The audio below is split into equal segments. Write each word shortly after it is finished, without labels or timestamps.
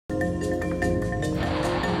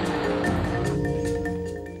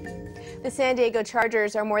The San Diego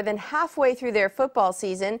Chargers are more than halfway through their football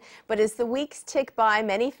season, but as the weeks tick by,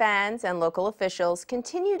 many fans and local officials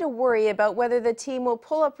continue to worry about whether the team will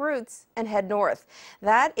pull up roots and head north.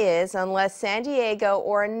 That is, unless San Diego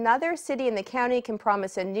or another city in the county can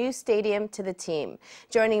promise a new stadium to the team.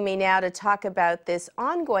 Joining me now to talk about this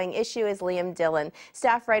ongoing issue is Liam Dillon,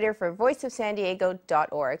 staff writer for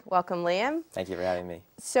voiceofsandiego.org. Welcome, Liam. Thank you for having me.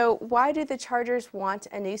 So why do the Chargers want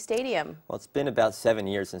a new stadium? Well, it's been about 7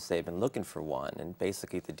 years since they've been looking for one, and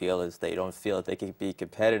basically the deal is they don't feel that they could be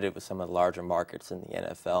competitive with some of the larger markets in the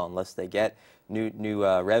NFL unless they get new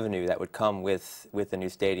revenue that would come with a new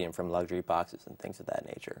stadium from luxury boxes and things of that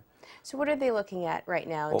nature. So what are they looking at right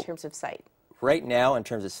now in terms of site? Right now, in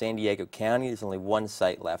terms of San Diego County, there's only one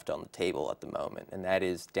site left on the table at the moment, and that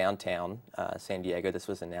is downtown San Diego. This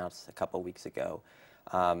was announced a couple weeks ago.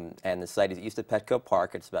 And the site is east of Petco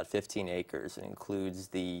Park. It's about 15 acres. It includes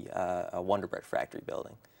the Wonder Bread factory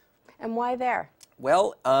building. And why there?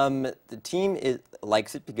 Well, the team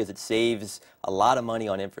likes it because it saves a lot of money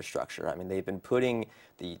on infrastructure. I mean, they've been putting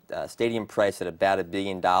the stadium price at about $1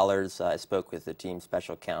 billion. I spoke with the team's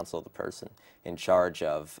special counsel, the person in charge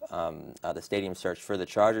of the stadium search for the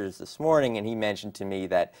Chargers this morning, and he mentioned to me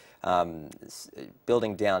that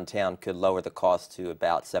building downtown could lower the cost to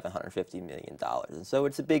about $750 million. And so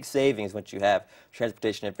it's a big savings once you have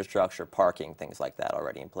transportation infrastructure, parking, things like that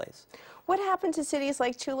already in place. What happened to cities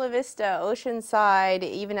like Chula Vista, Oceanside,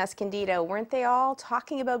 even Escondido? Weren't they all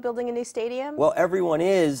talking about building a new stadium? Well, everyone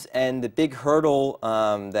is, and the big hurdle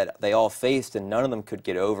that they all faced and none of them could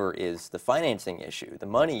get over is the financing issue, the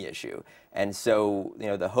money issue. And so, you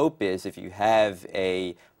know, the hope is if you have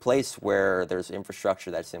a place where there's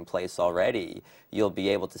infrastructure that's in place already, you'll be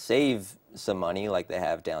able to save some money like they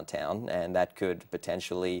have downtown, and that could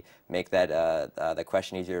potentially make that the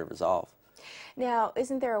question easier to resolve. Now,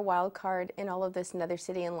 isn't there a wild card in all of this, another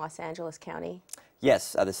city in Los Angeles County?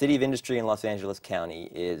 Yes, the City of Industry in Los Angeles County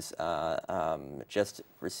is just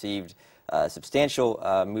received a substantial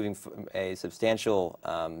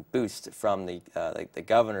boost from the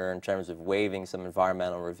governor in terms of waiving some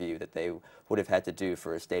environmental review that they would have had to do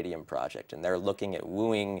for a stadium project, and they're looking at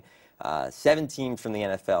wooing 7 teams from the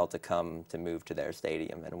NFL to come to move to their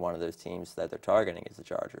stadium, and one of those teams that they're targeting is the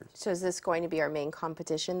Chargers. So is this going to be our main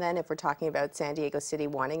competition then, if we're talking about San Diego City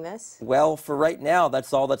wanting this? Well, for right now,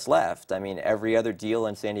 that's all that's left. I mean, every other deal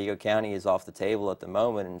in San Diego County is off the table at the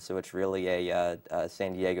moment, and so it's really a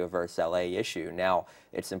San Diego versus LA issue. Now,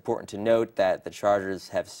 it's important to note that the Chargers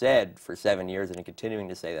have said for 7 years and are continuing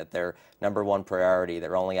to say that their #1 priority,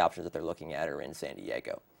 their only options that they're looking at are in San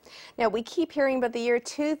Diego. Now, we keep hearing about the year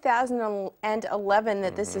 2011,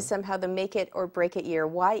 that this is somehow the make it or break it year.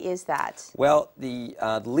 Why is that? Well, the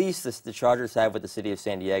lease the Chargers have with the City of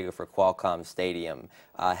San Diego for Qualcomm Stadium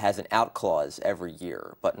has an out clause every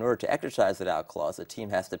year. But in order to exercise that out clause, the team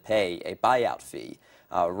has to pay a buyout fee.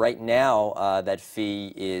 Right now, that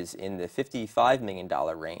fee is in the $55 million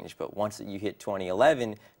range, but once you hit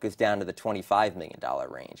 2011, it goes down to the $25 million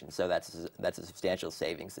range, and so that's a substantial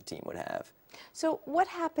savings the team would have. So what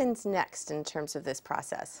happens next in terms of this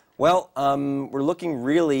process? Well, we're looking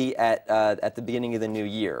really at the beginning of the new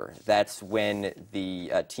year. That's when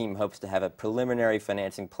the team hopes to have a preliminary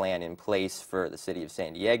financing plan in place for the City of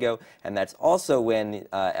San Diego, and that's also when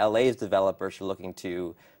LA's developers are looking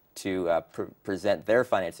to present their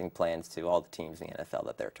financing plans to all the teams in the NFL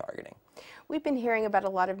that they're targeting. We've been hearing about a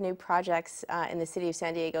lot of new projects in the City of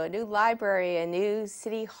San Diego, a new library, a new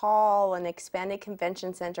city hall, an expanded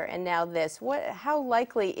convention center, and now this. How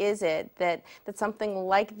likely is it that something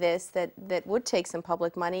like this that would take some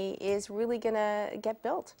public money is really going to get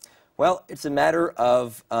built? Well, it's a matter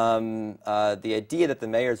of the idea that the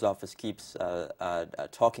mayor's office keeps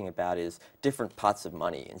talking about is different pots of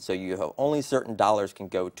money. And so you have only certain dollars can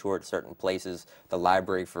go towards certain places. The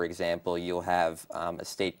library, for example, you'll have a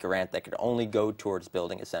state grant that could only go towards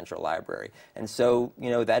building a central library. And so, you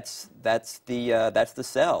know, that's the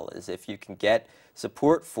sell, is if you can get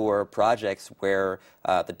support for projects where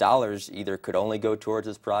the dollars either could only go towards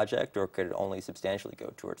this project or could only substantially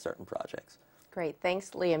go towards certain projects. Great.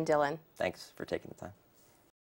 Thanks, Liam Dillon. Thanks for taking the time.